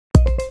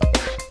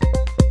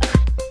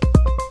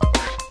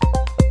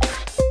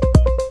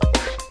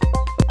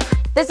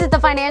This is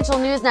the Financial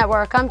News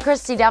Network. I'm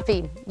Christy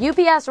Duffy.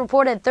 UPS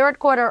reported third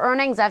quarter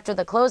earnings after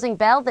the closing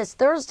bell this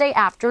Thursday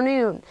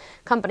afternoon.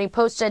 Company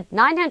posted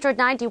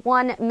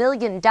 $991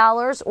 million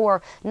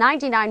or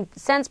 99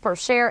 cents per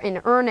share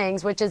in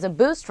earnings, which is a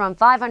boost from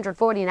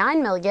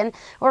 $549 million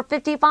or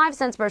 55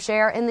 cents per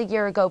share in the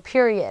year-ago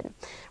period.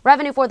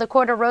 Revenue for the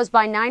quarter rose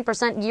by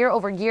 9%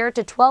 year-over-year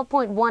to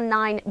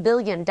 $12.19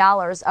 billion,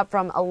 up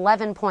from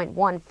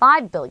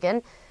 $11.15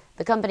 billion.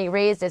 The company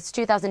raised its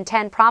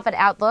 2010 profit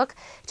outlook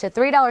to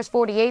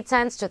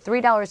 $3.48 to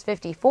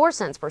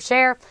 $3.54 per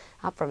share,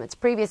 up from its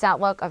previous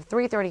outlook of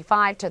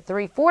 $3.35 to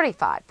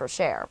 $3.45 per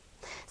share.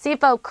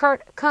 CFO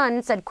Kurt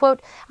Kuehn said,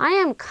 quote, "I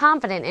am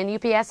confident in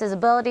UPS's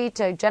ability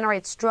to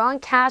generate strong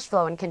cash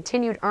flow and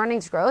continued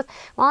earnings growth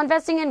while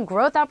investing in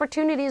growth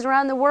opportunities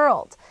around the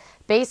world.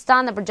 Based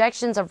on the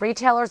projections of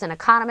retailers and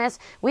economists,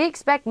 we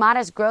expect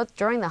modest growth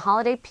during the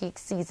holiday peak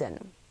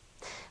season."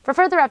 For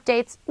further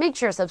updates, make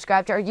sure to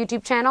subscribe to our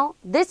YouTube channel.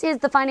 This is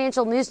the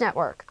Financial News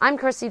Network. I'm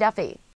Christy Duffy.